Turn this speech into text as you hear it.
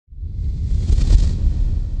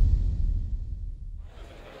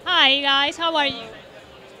Hi guys, how are you?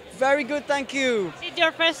 Very good, thank you. Is it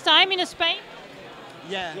your first time in Spain?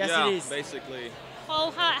 Yeah, yes yeah, it is. basically.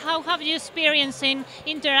 How have you experienced in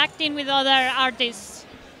interacting with other artists?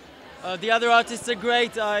 The other artists are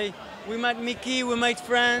great. We met Mickey, we made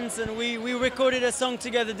friends, and we recorded a song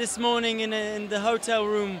together this morning in the hotel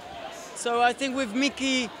room. So I think with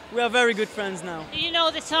Mickey, we are very good friends now. Do you know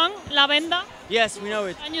the song La Venda? Yes, we know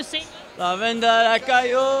it. Can you sing? La venda la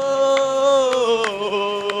cayó,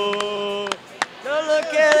 no lo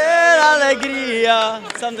quiere la alegría.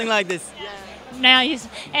 Something like this. Nice.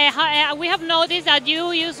 We have noticed that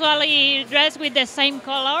you usually dress with the same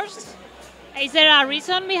colors. Is there a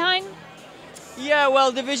reason behind? Yeah,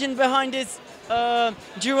 well, the vision behind this,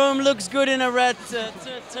 Jerome looks good in a red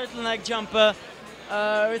turtleneck jumper.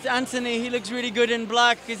 With Anthony, he looks really good in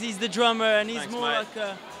black because he's the drummer, and he's Thanks, more mate. like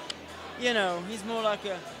a,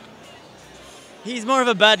 he's more of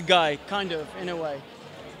a bad guy, kind of, in a way.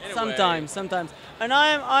 Sometimes. And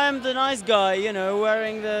I am the nice guy, you know,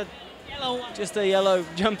 wearing the Yellow one. just a yellow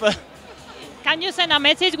jumper. Can you send a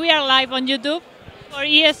message? We are live on YouTube or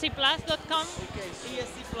ESCplus.com. Okay,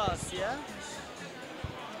 ESCplus, yeah?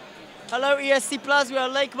 Hello ESCplus, we are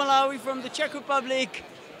Lake Malawi from the Czech Republic,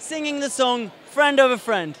 singing the song Friend of a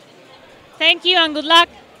Friend. Thank you and good luck.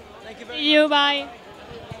 Thank you very See you, bye.